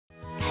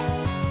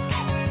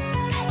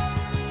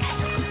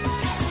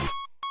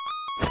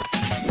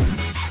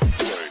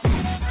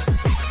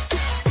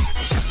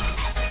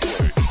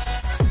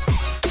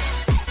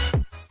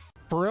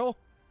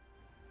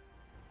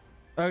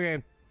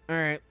Okay. All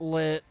right.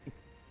 Lit.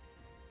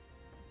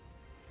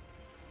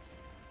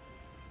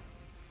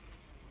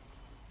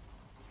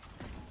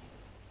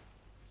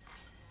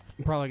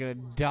 I'm probably gonna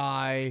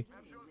die.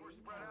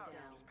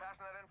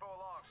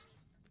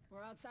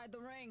 We're outside the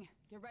ring.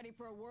 Get ready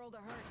for a world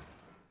of hurt.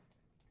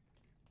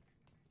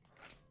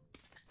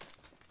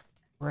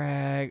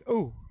 Frag.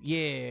 Oh,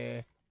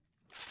 yeah.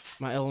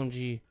 My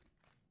LMG.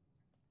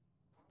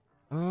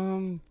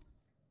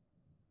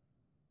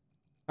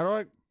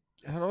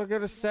 How do I go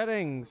to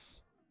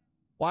settings?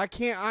 Why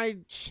can't I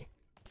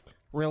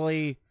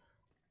really?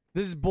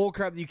 This is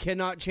bullcrap. You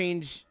cannot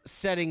change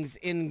settings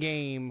in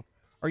game.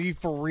 Are you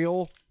for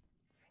real?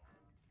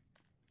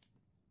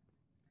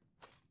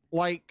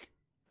 Like,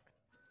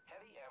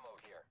 Heavy ammo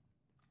here.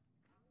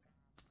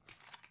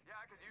 Yeah,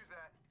 I could use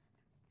that.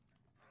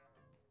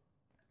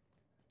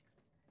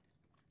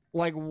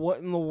 like what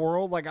in the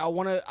world? Like I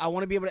wanna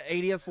be able to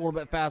ADS a little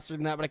bit faster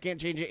than that, but I can't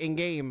change it in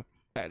game.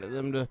 Added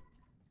them to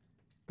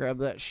grab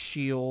that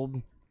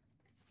shield.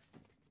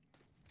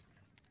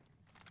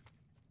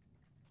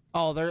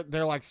 Oh,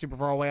 they're like super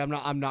far away.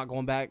 I'm not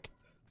going back.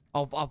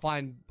 I'll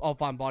find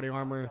body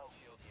armor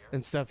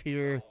and stuff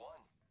here.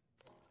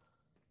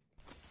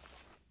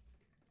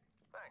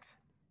 Thanks.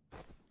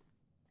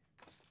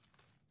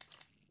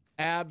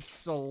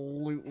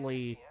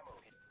 Absolutely.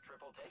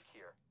 Triple take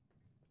here.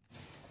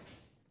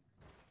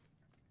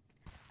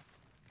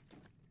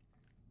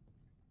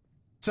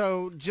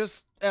 So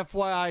just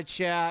FYI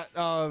chat,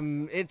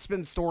 it's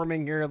been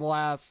storming here the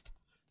last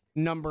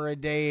number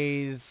of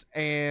days,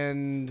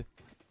 and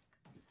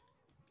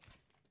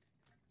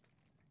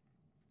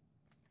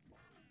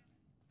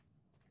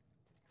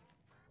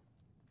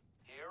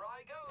Here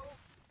I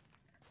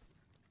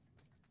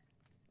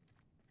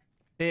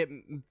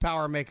go.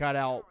 power may cut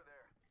out.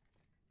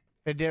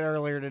 It did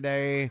earlier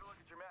today. Look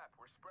at your map.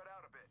 We're spread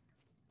out a bit.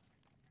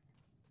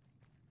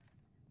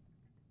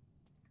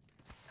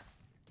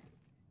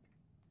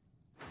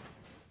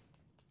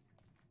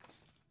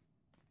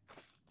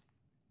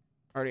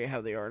 Already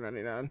have the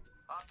R99.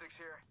 Optics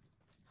here.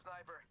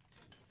 Sniper.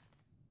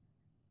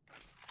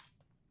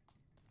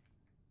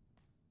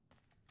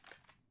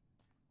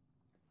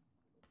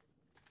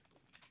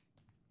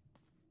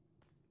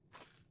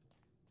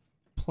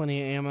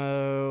 Plenty of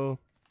ammo.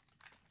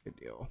 Good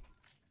deal.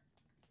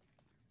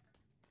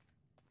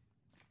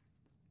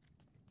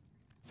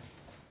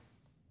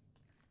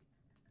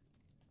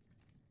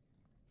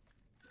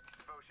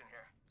 Devotion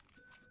here.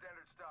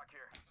 Standard stock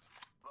here.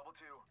 Level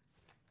 2.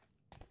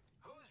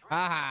 Who's ready?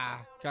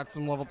 Ah, got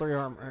some level 3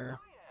 armor here. I am.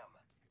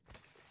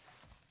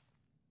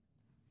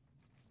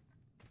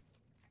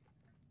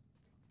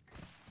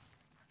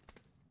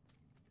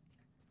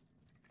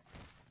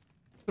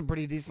 Some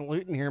pretty decent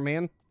loot in here,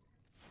 man.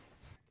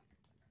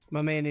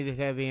 My man needed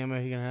heavy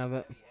ammo. He can have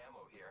it. Heavy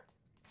ammo here.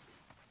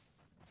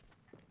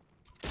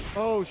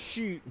 Oh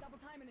shoot! Double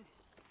timing it.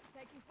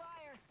 Taking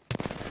fire.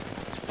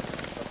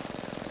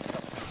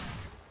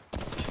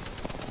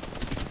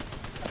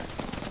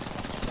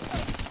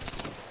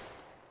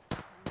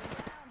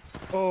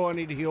 Oh, I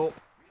need to heal.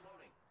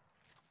 Reloading.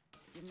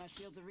 Give my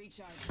shields a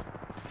recharge.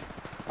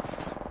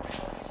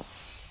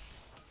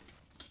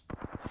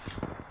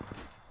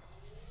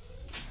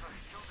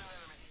 Killed an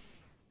enemy.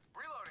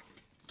 Reloading.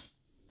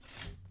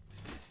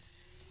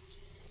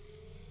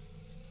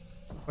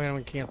 Wait, I'm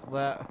gonna cancel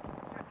that.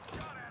 Get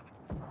shot at.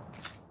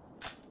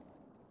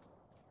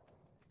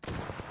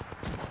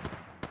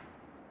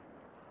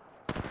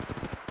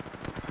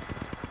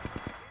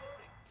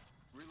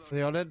 Reloading.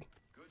 They all did?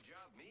 Good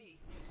job, me.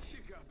 You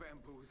got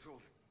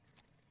bamboozled.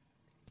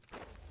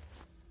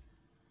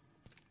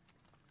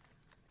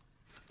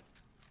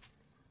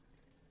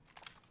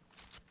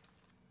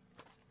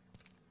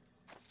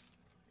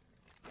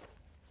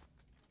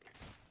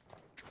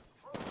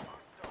 Throw the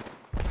hard stone.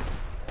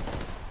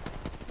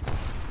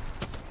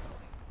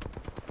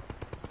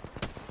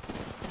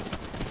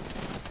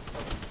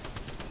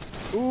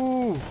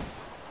 Ooh!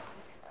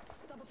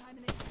 Double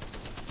timing it.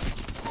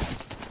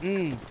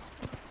 Mmm. You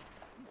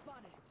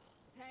spotted.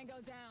 Tango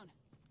down.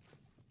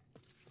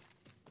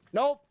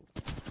 Nope.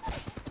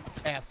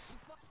 F.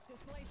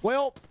 Displaced.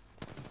 Well,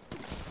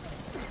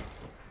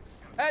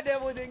 that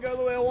definitely didn't go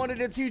the way I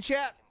wanted it to,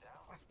 chat.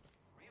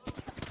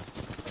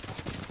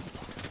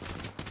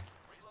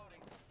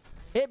 Reloading.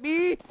 Hit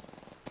me!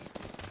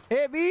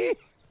 Hit me!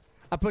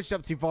 I pushed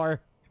up too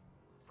far.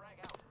 Frag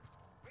out.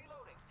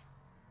 Reloading.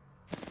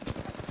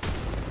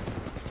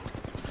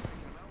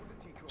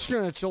 Just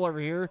gonna chill over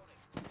here.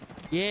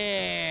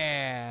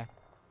 Yeah!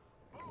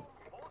 Whole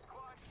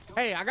squad.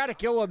 Hey, I got a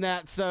kill on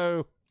that,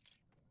 so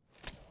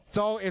it's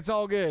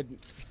all good.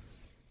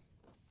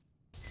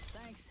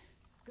 Thanks.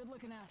 Good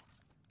looking out.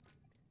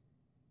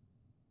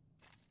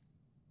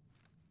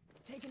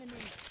 Taking a knee.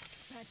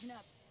 Patching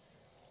up.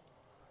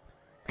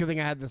 Good thing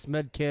I had this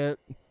med kit.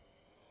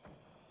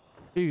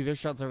 Ooh, there's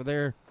shots over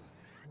there.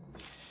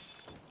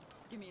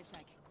 Give me a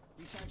sec.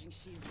 Recharging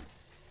shields.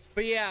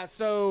 But yeah,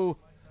 so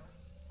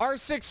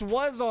R6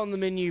 was on the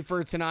menu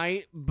for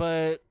tonight,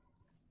 but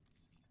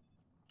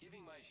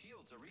Giving my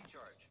shields a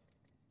recharge.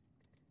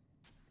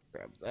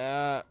 Grab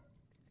that.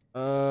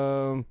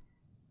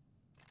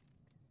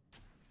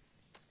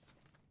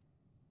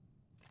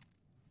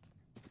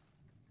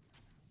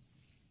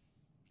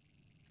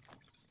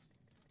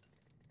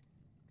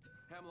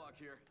 Hemlock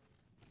here.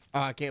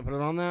 I can't put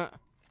it on that.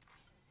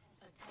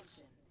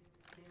 Attention.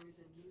 There is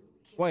a new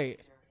kill Wait.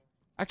 leader.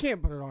 I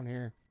can't put it on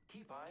here.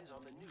 Keep eyes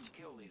on the new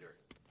kill leader.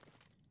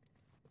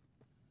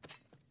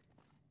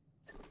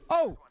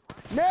 Oh!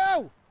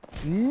 No!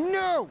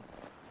 No!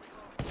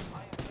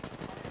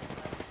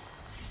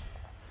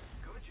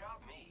 Good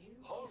job, me.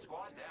 Whole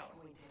squad down.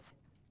 Appointed.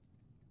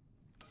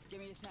 Give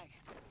me a sec.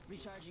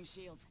 Recharging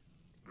shields.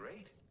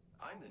 Great.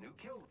 I'm the new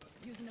kill.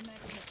 Using the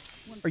mech kit.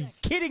 One Are you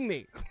sec. kidding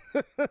me?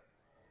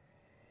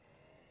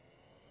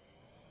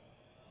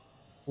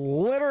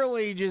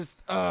 Literally just,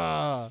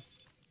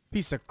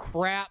 piece of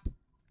crap.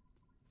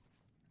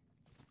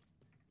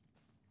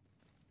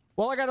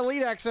 Well, I got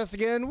elite access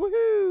again.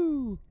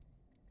 Woohoo!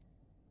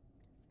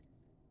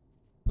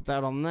 Put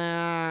that on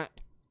that.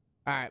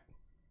 Alright.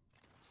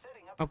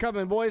 Setting up. I'm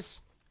coming, boys.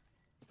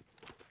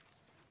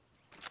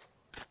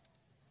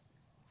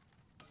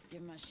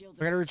 Give my shields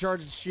I gotta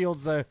recharge the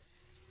shields, though.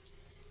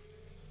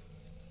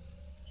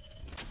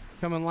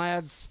 Coming,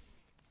 lads.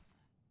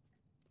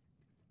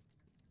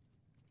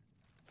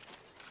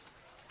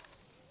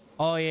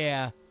 Oh,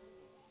 yeah.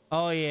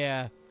 Oh,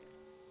 yeah.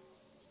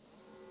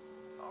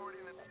 Already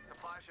in the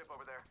supply ship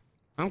over there.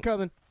 I'm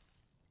coming.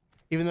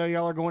 Even though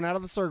y'all are going out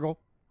of the circle.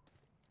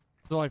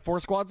 There's only 4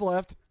 squads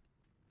left.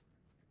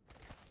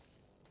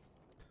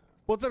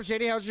 What's up,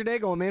 Shady? How's your day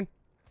going, man?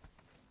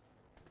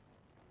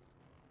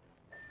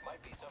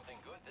 Might be something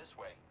good this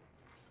way.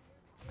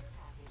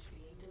 Package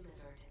being delivered.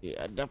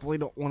 Yeah, I definitely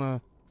don't want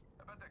to...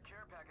 I bet that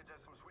care package has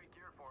some sweet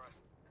gear for us.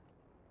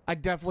 I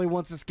definitely,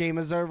 once this game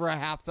is over, I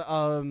have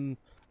to,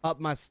 up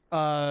my,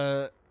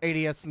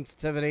 ADS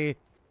sensitivity.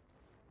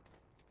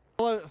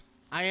 Hello.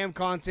 I am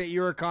content.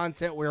 You are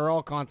content. We are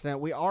all content.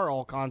 We are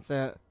all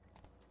content.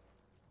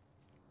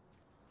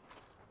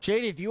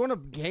 Shady, if you want a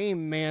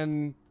game,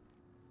 man...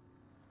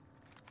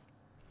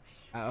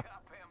 Oh. Got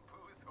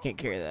bamboozled. Can't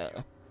carry that.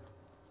 How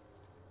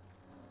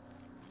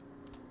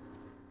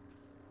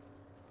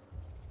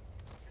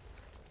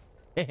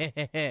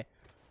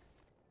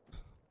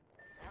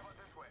about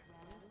this way?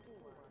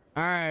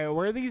 Alright,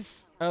 where are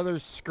these other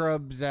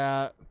scrubs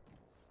at?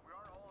 We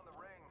aren't all in the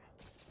ring.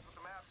 That's what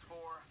the map's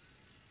for.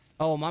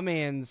 Oh, my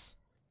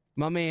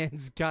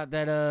man's got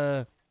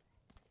that,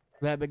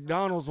 that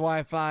McDonald's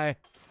Wi-Fi.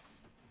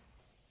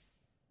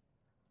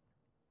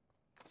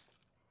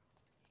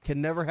 Can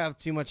never have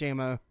too much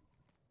ammo.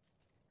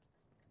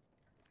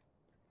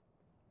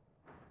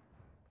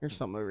 Here's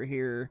something over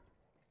here.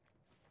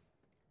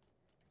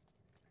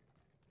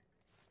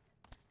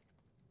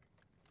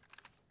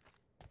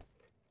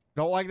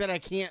 Don't like that I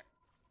can't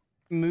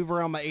move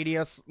around my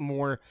ADS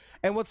more.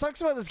 And what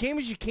sucks about this game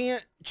is you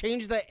can't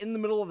change that in the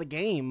middle of the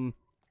game.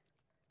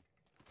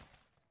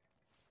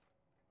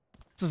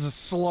 This is a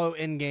slow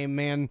end game,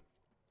 man.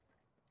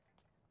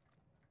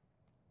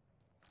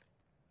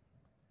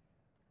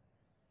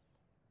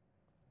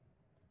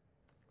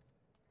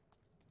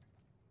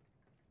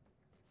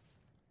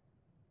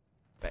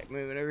 Back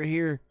moving over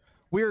here.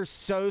 We are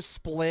so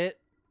split.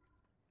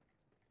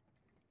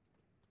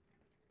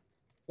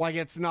 Like,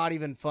 it's not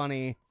even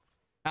funny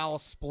how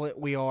split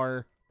we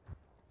are.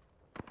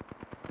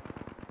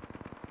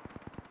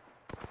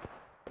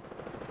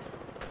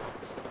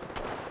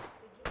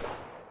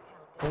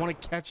 I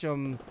want to catch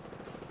them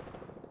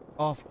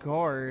off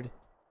guard.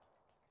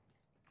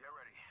 Get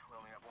ready. We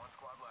only have one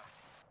squad left.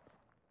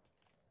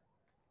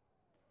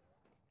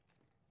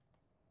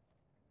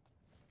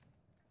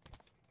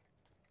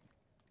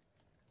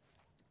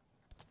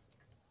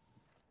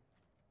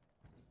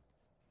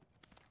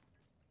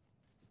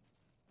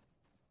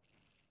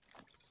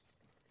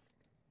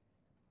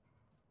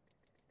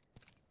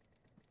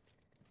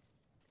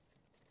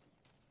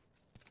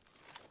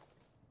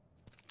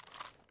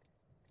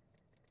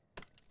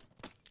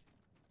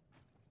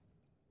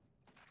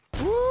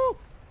 Woo!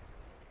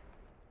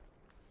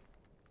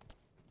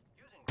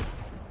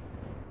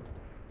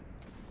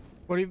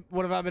 Using.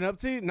 What have I been up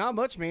to? Not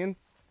much, man.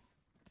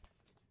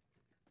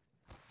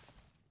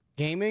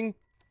 Gaming?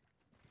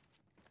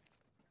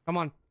 Come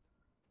on.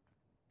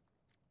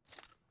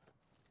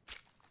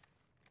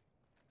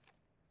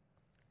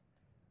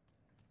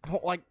 I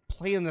don't like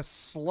playing this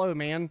slow,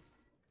 man.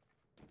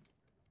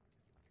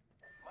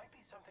 Might be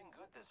something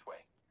good this way.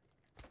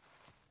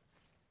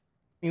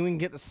 You can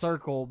get the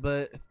circle,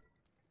 but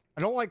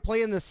I don't like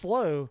playing this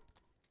slow.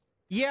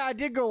 Yeah, I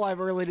did go live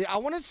early. I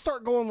want to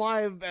start going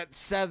live at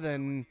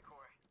 7,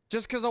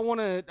 just because I want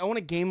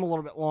to game a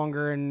little bit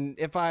longer. And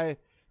if I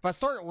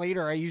start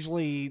later, I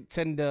usually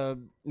tend to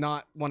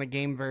not want to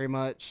game very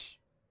much.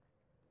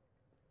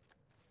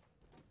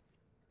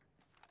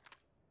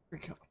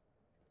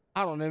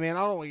 I don't know, man.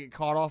 I don't want to get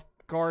caught off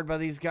guard by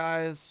these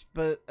guys,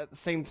 but at the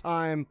same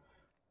time,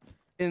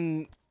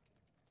 in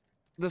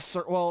this,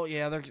 well,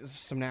 yeah, there's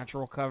some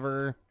natural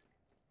cover.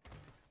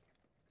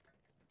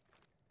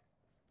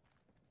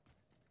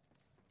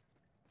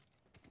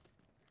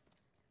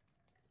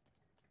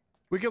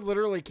 We could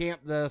literally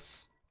camp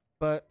this,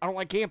 but I don't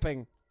like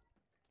camping.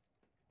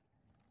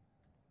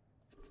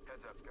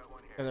 Heads up, got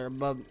one here. Yeah,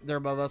 they're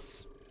above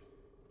us.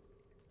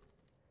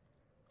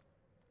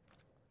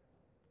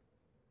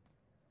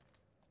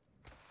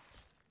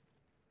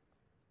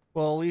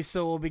 Well,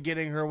 Lisa will be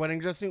getting her wedding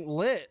dressing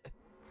lit.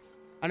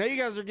 I know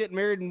you guys are getting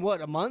married in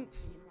what, a month?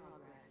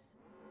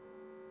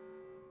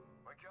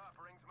 Wake up,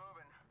 ring's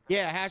moving.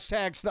 Yeah,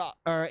 hashtag stop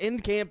or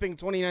end camping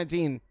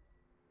 2019.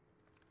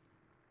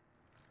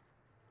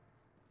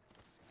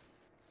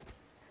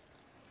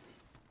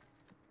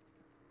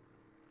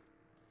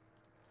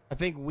 I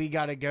think we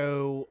gotta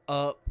go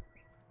up.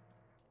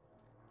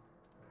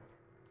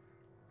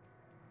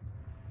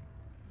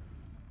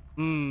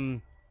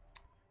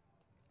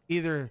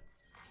 Either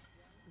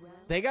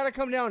they gotta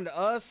come down to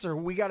us or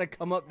we gotta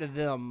come up to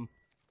them.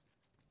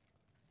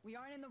 We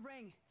aren't in the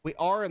ring. We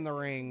are in the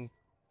ring.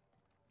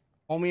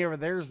 Homie over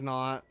there's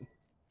not.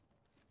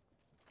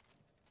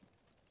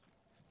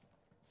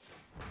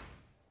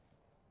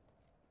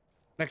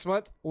 Next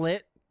month,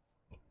 lit.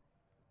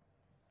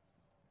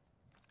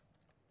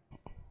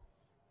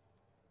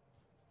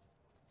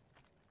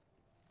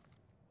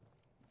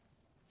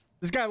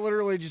 This guy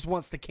literally just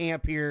wants to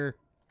camp here.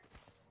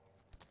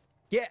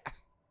 Yeah.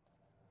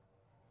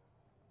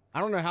 I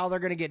don't know how they're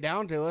going to get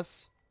down to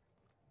us.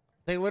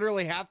 They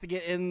literally have to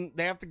get in.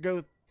 They have to go.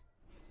 Get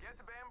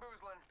to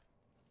bamboozling.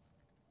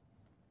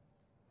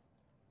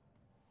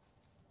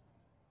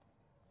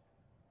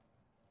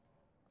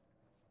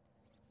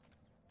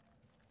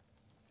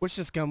 Wish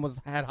this gun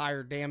had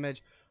higher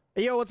damage.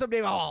 Hey, yo, what's up,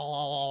 Dave?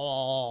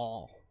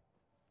 Oh.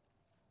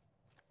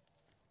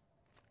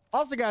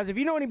 Also, guys, if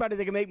you know anybody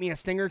that can make me a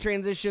stinger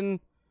transition,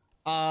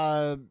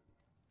 something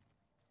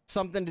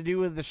to do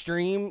with the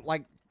stream,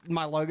 like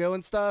my logo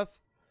and stuff,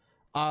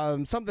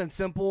 something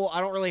simple. I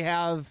don't really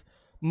have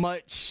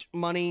much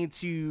money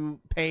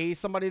to pay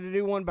somebody to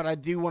do one, but I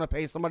do want to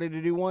pay somebody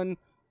to do one.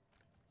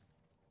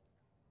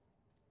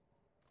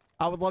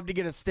 I would love to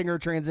get a stinger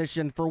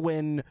transition for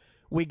when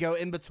we go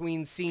in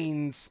between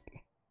scenes.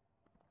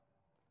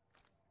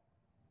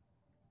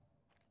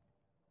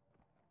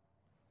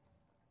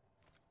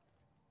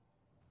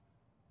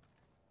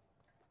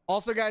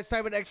 Also, guys,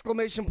 type an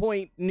exclamation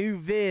point new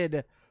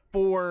vid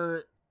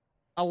for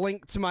a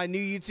link to my new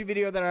YouTube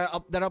video that I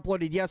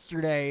uploaded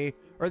yesterday,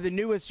 or the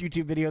newest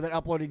YouTube video that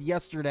I uploaded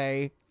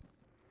yesterday.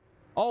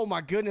 Oh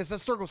my goodness, that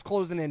circle's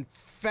closing in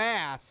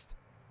fast.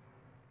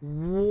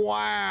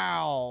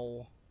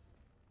 Wow.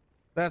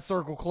 That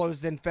circle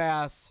closed in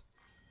fast.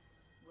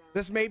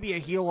 This may be a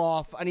heal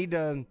off. I need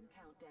to...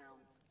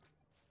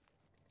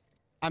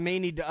 I may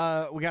need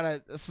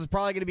to, this is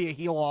probably going to be a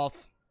heal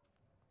off.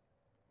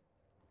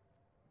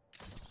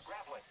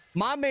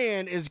 My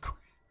man is...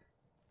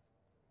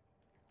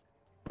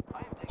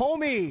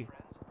 Homie,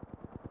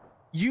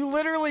 you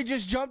literally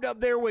just jumped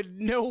up there with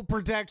no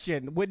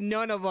protection, with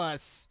none of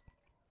us.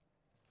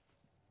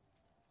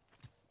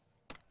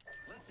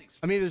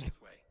 I mean, there's...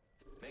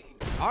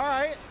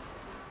 Alright.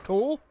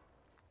 Cool.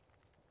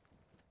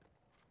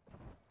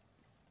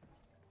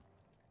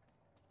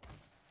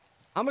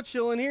 I'm a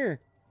chill in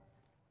here.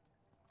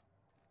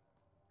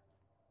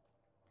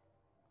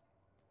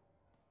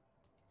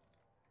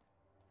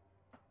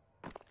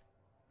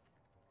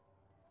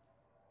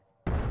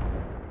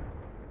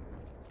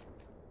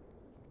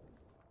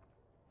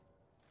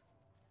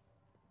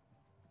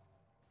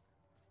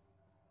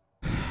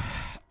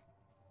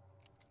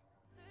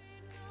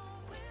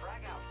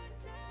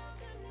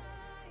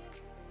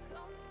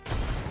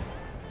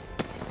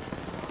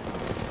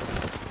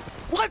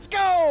 Let's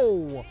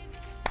go!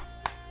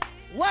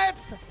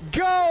 Let's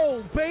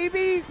go,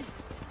 baby!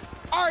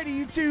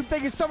 Alrighty, YouTube,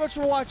 thank you so much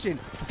for watching.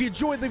 If you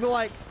enjoyed, leave a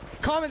like.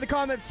 Comment in the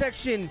comment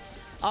section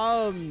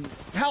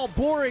how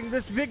boring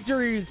this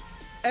victory,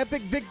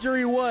 epic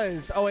victory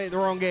was. Oh, wait, the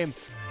wrong game.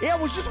 Yeah,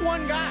 it was just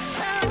one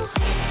guy.